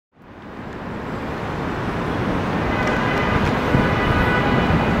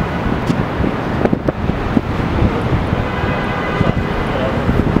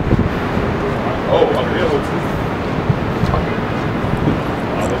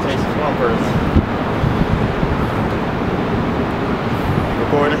first.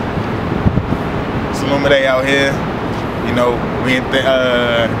 Recording. It's Olumide out here. You know, we in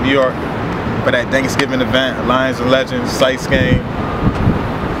New York for that Danksgiving event, Lions and Legends, SyceGame.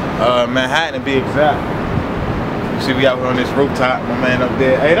 Manhattan to be exact. You see we out here on this rooftop, my man up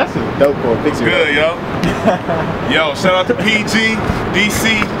there. Hey, that's a dope for a picture. Good, yo. Yo, shout out to PG,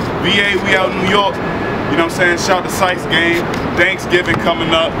 DC, VA, we out in New York. You know what I'm saying? Shout out to SyceGame. Danksgiving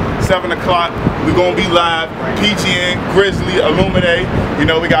coming up, 7 o'clock. We're gonna be live. PGN, Grxzzly, Olumide. You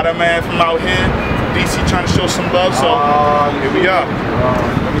know, we got a man from out here, DC, trying to show some love. So here we are.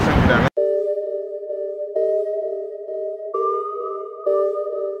 Let me send you that, man.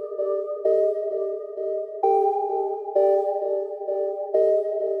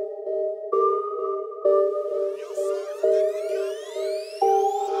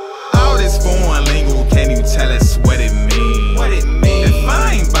 Foreign lingo, can you tell us what it means? If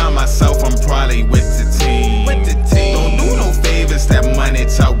I ain't by myself, I'm probably with the team. Don't do no favors, that money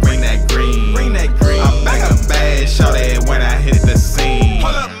talk, bring that green. I'm back up bad, shout it when I hit the scene. Pull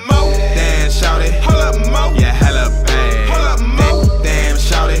up, Mo. Damn, shout it. Pull up, Mo. Yeah, hella bad. Pull up, Mo. Damn,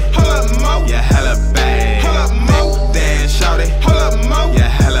 shout it. Pull up, Mo. Yeah, hella bad. Pull up, Mo. Damn, shout it. Pull up, Mo. Yeah,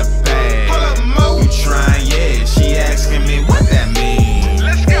 hella bad. Pull up, Mo. You trying, yeah, she asking me what that means.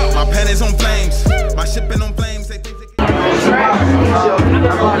 Let's go. My pen is on flames, my shipping on flames. They think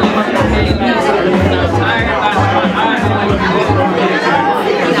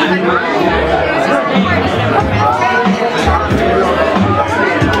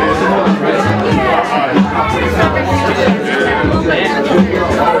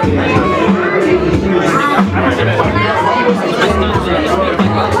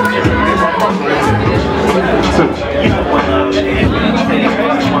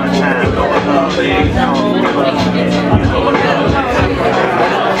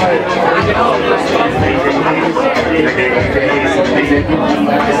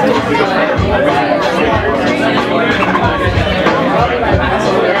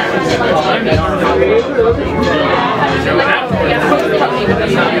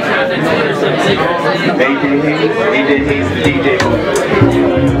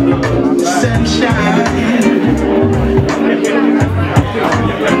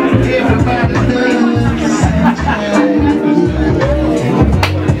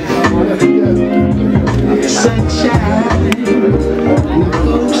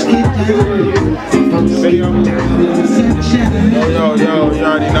Yo, you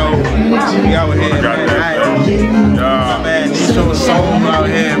already know. We out here, man. These shows so out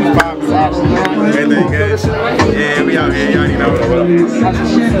here, everything good. Yeah, we out here, you already know.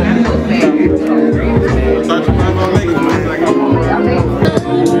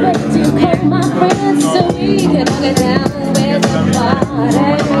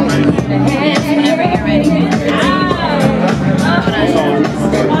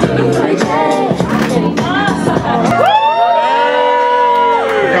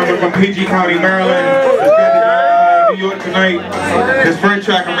 From PG County, Maryland, New York tonight. This first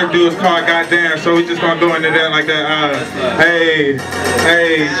track I'm gonna do is called Goddamn, so we just gonna go into that like that. Hey,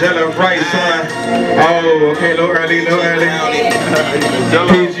 Jello Rice, son. Oh, okay, little early.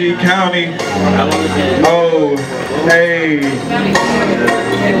 PG County. Oh, hey.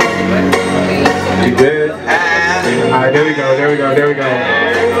 You good? Alright, there we go.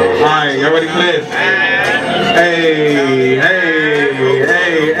 Alright, y'all ready for this? Hey,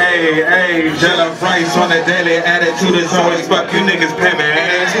 Jello Rice on the daily. Attitude is always fuck you niggas pay me.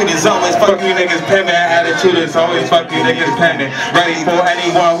 Attitude is always fuck you niggas pay me. Attitude is always fuck you niggas pay me. Ready for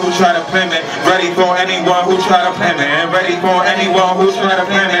anyone who try to play me. Ready for anyone who try to play me. Ready for anyone who try to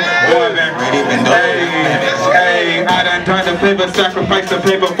play me. Hey, I done the paper, sacrifice the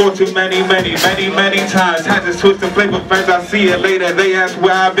paper for too many times. Had to switch the flavor, friends, I see it later. They ask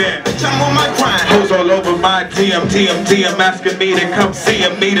where I've been. Hoes all over my DM, asking me to come see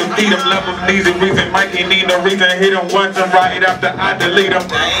him, need him, feed him, love him, needs a reason. Mikey need no reason, hit him once and right after I delete him.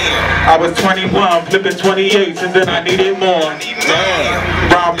 I was 21, flipping 28, and then I needed more.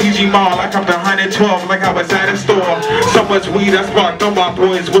 Round PG Mall, like I'm the 112, like I was at a store. So much weed I sparked on my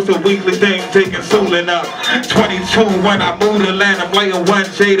boys. What's a weekly thing, taking Soolin up. 22 when I moved to land, I'm laying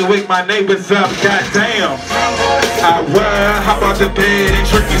 1J to wake my neighbors up. Goddamn. I hop out the bed and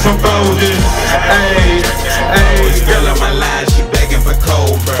trick me some folders. Hey, girl on my line, she begging for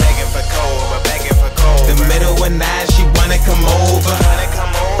Cobra. The middle of night, she wanna come over.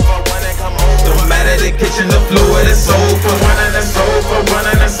 Don't matter the kitchen, the floor, the sofa. One on the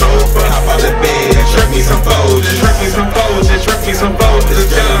sofa. Hop out the bed and trick me some folders.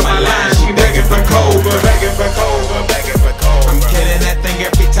 Girl on my line, she begging for Cobra. I'm killing that thing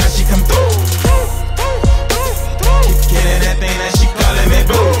every time she come through.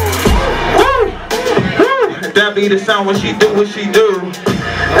 be the sound when she do what she do.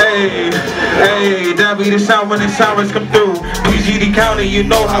 Hey, hey, that be the sound when the sirens come through. PGD County, you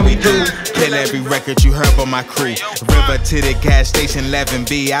know how we do. Kill every record you heard by my crew. River to the gas station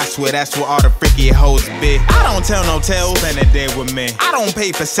 11B. I swear that's where all the freaky hoes be. I don't tell no tales. Spend a day with me. I don't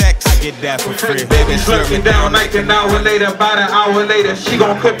pay for sex. I get that for free. Baby slurping down like an hour later. About an hour later, she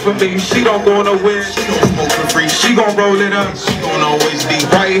gon' cook for me. She don't go nowhere. She gon' smoke for free. She gon' roll it up. She gon' always be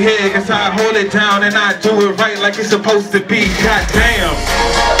right here, cause I hold it down and I do it right like it's supposed to be. Goddamn.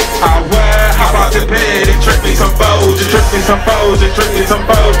 I wear, hop out the bed and trick me some foes, and trick me some foes, and trick me some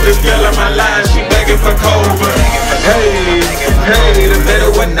foes. This girl on my line, she begging for Cobra. Hey, hey, the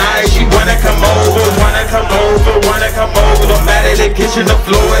middle of night, she wanna come over, wanna come over, wanna come over. No matter the kitchen, the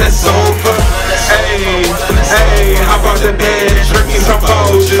floor, the sofa. Hey, hey, hop out the bed and trick me some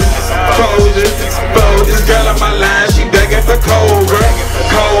foes, foes, foes. This girl on my line, she begging for Cobra,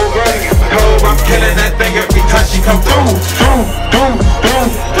 Cobra, Cobra. I'm killing that thing every time she come through, boom, boom, boom,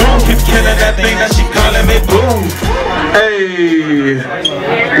 boom. Keep killing that thing that she calling me boom. Hey,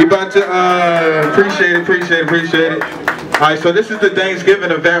 we about to appreciate it. Alright, so this is the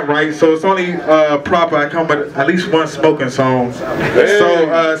Thanksgiving event, right? So it's only proper I come with at least one smoking song.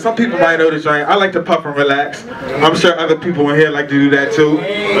 So some people might know this joint. I like to puff and relax. I'm sure other people in here like to do that too.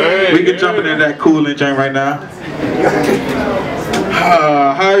 We can jump into that cooling joint right now.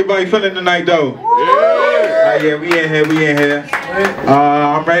 How everybody feeling tonight though? Yeah, we in here.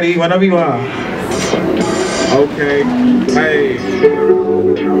 I'm ready whenever you are. Okay. Hey.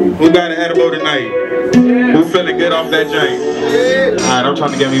 Who got an edible tonight? Who feeling good off that joint? Alright, I'm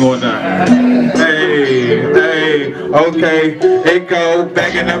trying to get me one done. Hey, hey, okay. It go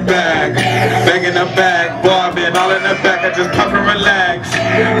back in the back. Back in the back. Boy, I've been all in the back. I just puff and relax.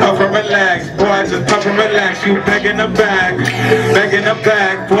 Puff and relax. Boy, I just puff and relax. You back in the back. Back in the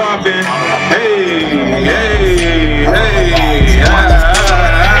back. Boy, I've been. Hey, hey, hey.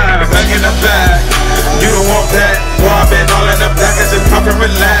 Back in the back. You don't want that. Boy, I've been all in the back. I just puff and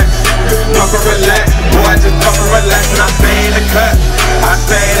relax. Puff and relax. Boy, I just puff and relax. And I stay in the cut. I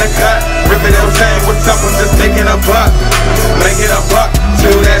stay in the cut. Rip it up, saying what's up. I'm just making a buck. Making a buck.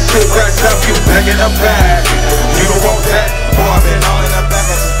 Till that shit cracks up. You back in the back. You don't want that. Boy, I've been all in the back.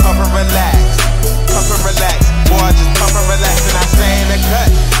 I just puff and relax. Puff and relax. Boy, I just puff and relax. And I stay in the cut.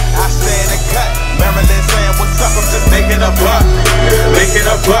 I stay in the cut. Maryland saying what's up. I'm just making a buck. Making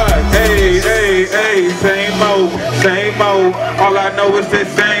a buck. Hey, hey, hey. Same mode. Same mode. All I know is this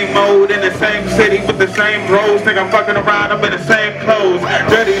same mode. In the same city with the same bros. Think I'm fucking around. I'm in the same clothes.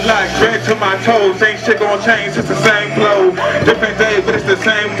 Dirty like dread to my toes. Ain't shit gon' change. It's the same flow. Different day, but it's the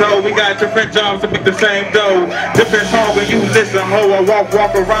same dough. We got different jobs to make the same dough. Different song when you listen, ho. I walk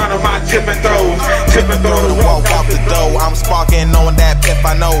around on my tipping toes. Tipping toes. Walk off the door. I'm sparking on that piff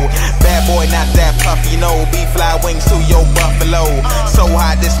I know. Bad boy, not that puffy, no. B-fly wings to your buffalo. So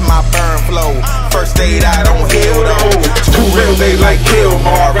hot, this my burn flow. First aid, I don't heal though. Too real, they like kill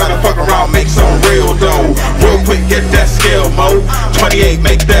more. Rather fuck around, make some real dough. Real quick, get that skill, mo. 28,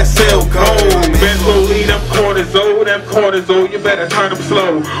 make that sale go. Mental, lead them cortisol. You better turn them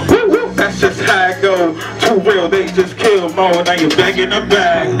slow. Woo, woo, that's just how it go. Too real, they just kill more. Now you begging the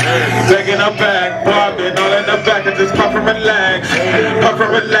back. Begging the back. Bobbing all in the back. I just puff and relax. Puff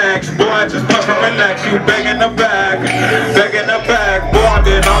and relax. Boy, I just puff and relax. You begging the back. Begging the back.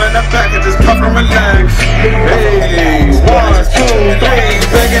 Bobbing all in the back. I just puff and relax. Hey, 1, 2, 3.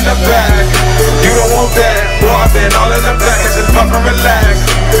 Begging the back. You don't want that. Bobbing all in the back. I just puff and relax.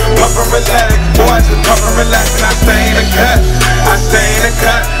 Puff and relax. Boy, I just puff and relax. And I stay in the cut. I stay in the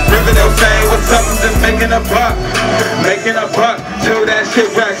cut. Riverdale saying what's up. I'm just making a buck. Making a buck. Till that shit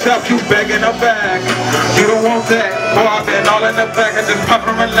racks up. You begging the back. You don't want that. Boy, I've been all in the back. I just puff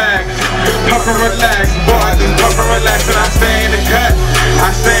and relax. Puff and relax. Boy, I just puff and relax. And I stay in the cut.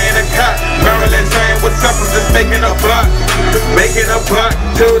 I stay in the cut. Maryland saying what's up. I'm just making a buck. Making a buck.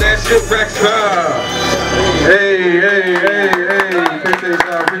 Till that shit racks up. Hey, hey, hey, hey.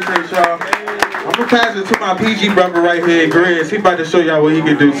 Appreciate y'all. I'm gonna pass it to my PG brother right here, Grxzzly. He about to show y'all what he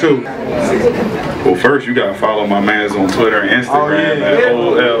can do too. Well, first you gotta follow my mans on Twitter and Instagram at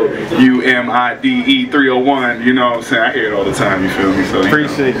OLUMIDE301. You know what I'm saying? I hear it all the time. You feel me? So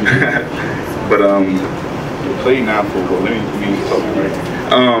Appreciate you. But play now for let me talk right.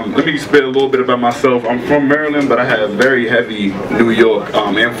 Let me spit a little bit about myself. I'm from Maryland, but I have very heavy New York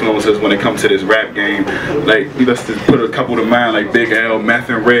influences when it comes to this rap game. Like, let's just put a couple to mind, like Big L, Meth,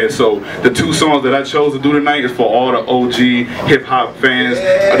 and Red. So the 2 songs that I chose to do tonight is for all the OG hip-hop fans,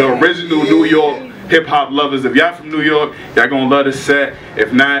 the original New York hip-hop lovers. If y'all from New York, y'all gonna love this set.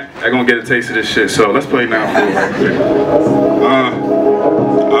 If not, y'all gonna get a taste of this shit. So let's play now for it right quick.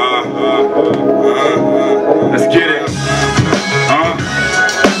 Let's get it.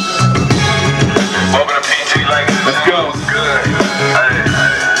 Over to PG like Let's go.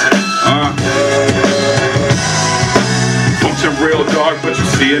 Function real dark, but you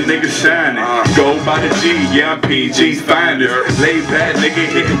see a nigga shining. Go by the G, yeah, I'm PG's finest. Lay back, nigga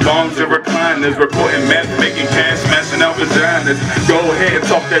hitting bongs and recliners. Recording meth, making cash, smashing out vaginas. Go ahead and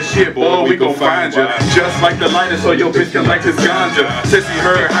talk that shit, boy, we gon' find you. Just like the lighter, so your bitch can like this ganja. Since he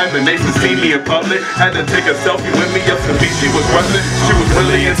heard hibernation, see me in public. Had to take a selfie with me up to beat. She was rustin', she was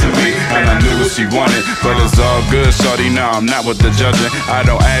really into me. And I knew what she wanted, but it's all good, shorty, now I'm not with the judging. I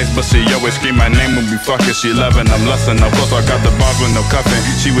don't ask, but she always scream my name when we fuckin'. She loving, I'm lustin', of course I got the bars with no cuffin'.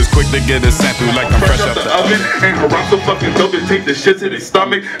 She was quick to get a sample like I'm fresh out the oven. And her rock so fucking dope and take the shit to the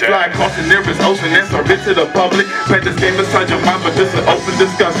stomach. Fly across the nearest ocean and serve it to the public. Play this game inside your mind, but this is open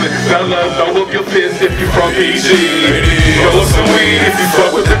discussion. Fellas, throw up your fist if you from PG. Roll up some weed if you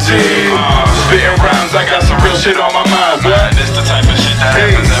fuck with the G. Spitting rhymes, I got some real shit on my mind. What? This the type of shit that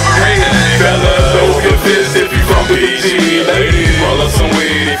happens every day. Fellas, throw up your fist if you from PG. Ladies, roll up some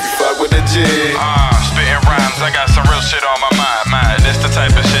weed if you fuck with the G. Spitting rhymes, I got some real shit on my mind. This the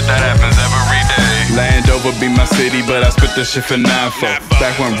type of shit that happens every day. Landover be my city, but I spit this shit for 9-4.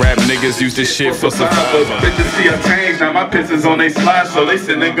 Back when rap niggas used this shit for survival. Bitches see a change, now my pistons on they slide, so they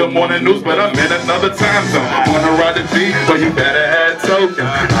sending good morning news, but I'm in another time zone. Wanna ride the G, but you better have token.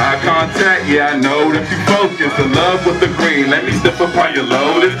 Eye contact, yeah, I know that you focus. In love with the green, let me step up on your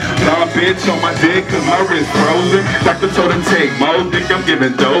lotus. Nah, bitch, on my dick, cause my wrist frozen. Doctor told him take more, think I'm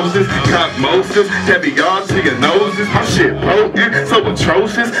giving doses. Cop Moses, heavy yards to your noses. My shit potent, so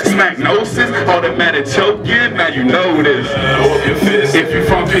atrocious. Smack noses, automatic choking, now you know this. Roll up your fist if you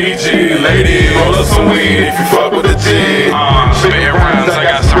from PG, lady. Roll up some weed if you fuck with the G. Spitting rhymes, I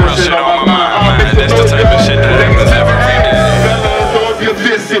got some real shit on my mind. This the type of shit that happens every day. Fellas, throw up your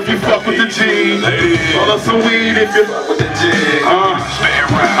fist if you fuck with the G. Roll up some weed if you fuck with the G.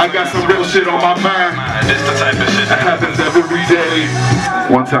 I got some real shit on my mind. This the type of shit that happens every day.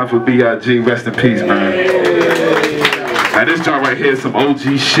 One time for B.I.G. Rest in peace, man. Now this joint right here is some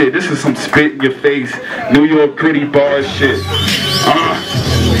OG shit. This is some spit in your face, New York gritty bar shit.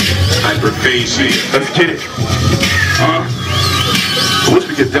 Hyperphagia. Let's get it. I wish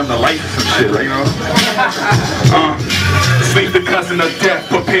we could dim the lights and some shit, right? You know? Sleep the cousin of death,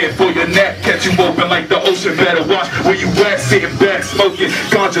 prepared for your nap. Catch you open like the ocean, better watch where you at. Sitting back, smoking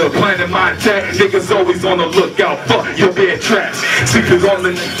ganja, planning my attack. Niggas always on the lookout, fuck your bed traps. Sleepers on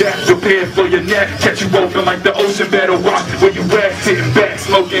the deck, prepared for your nap. Catch you open like the ocean, better watch where you at. Sitting back,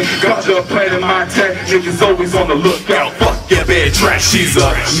 smoking ganja, planning my attack. Niggas always on the lookout, fuck your bed traps. She's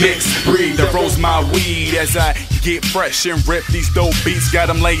a mixed breed that rolls my weed as I get fresh and rip these dope beats. Got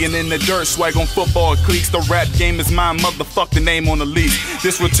them laying in the dirt, swag on football cleats. The rap game is mine, motherfuck the name on the lease.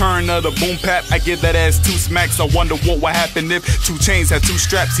 This return of the boom pap, I give that ass 2 smacks. I wonder what would happen if 2 Chainz had 2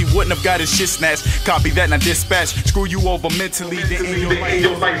 straps. He wouldn't have got his shit snatched. Copy that and I dispatch. Screw you over mentally, then in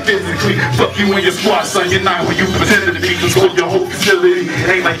your life physically. Fuck you and your squad, son, you're not who you pretended to be. Control your whole facility,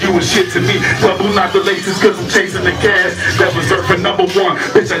 ain't like you was shit to me. Double not the laces cause I'm chasing the cash. That reserved for #1,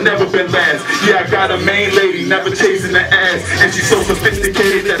 bitch, I never been last. Yeah, I got a main lady, never chasing the ass. And she's so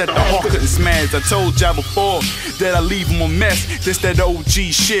sophisticated that the heart couldn't smash. I told y'all before that I leave them a mess. This that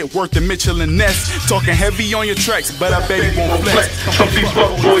OG shit, worth the Mitchell and Ness. Talking heavy on your tracks, but I bet he won't flex. Some these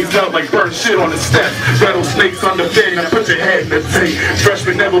fuck boys out like burnt shit on the steps. Rattlesnakes on the bed, now put your head in the tape.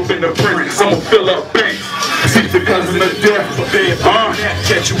 Freshman never been to print, I'ma fill up banks. See the cousin of death,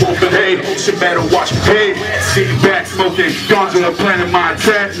 catch you open, hey, shit better watch, hey. Sitting back, smoking ganja, planning my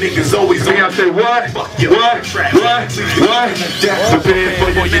attack. Niggas always on me, I say what? What? Prepare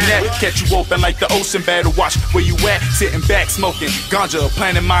for your neck, catch you open like the ocean, better watch where you at. Sitting back, smoking ganja,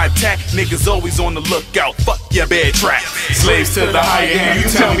 planning my attack. Niggas always on the lookout, fuck your bed trap. Slaves to the higher hand, you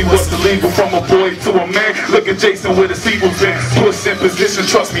tell me what's illegal. From a boy to a man, look at Jason with a sequel fin. Push in position,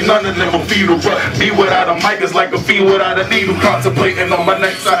 trust me, none of them will feed or rut. Me without a mic is like a fiend without a needle. Contemplating on my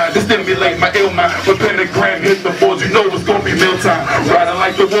next side to stimulate my ill mind. When pentagram hit the boards, you know it's gonna be mealtime. Riding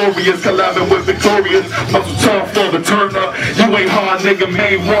like the Warriors, collabing with Victorious. Muscle tough for the turn up. You ain't hard, nigga,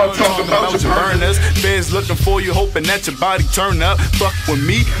 main one. Talk about your burners. Feds looking for you, hoping that your body turn up. Fuck with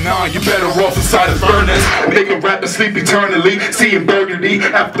me, nah, you better off inside the furnace. Making rappers sleep eternally. Seeing burgundy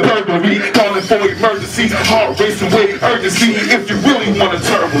after burglary. Calling for emergency. Heart racing with urgency. If you really wanna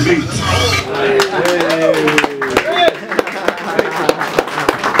turn with me.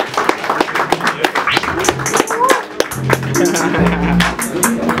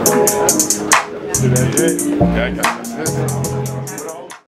 Yeah, I got that.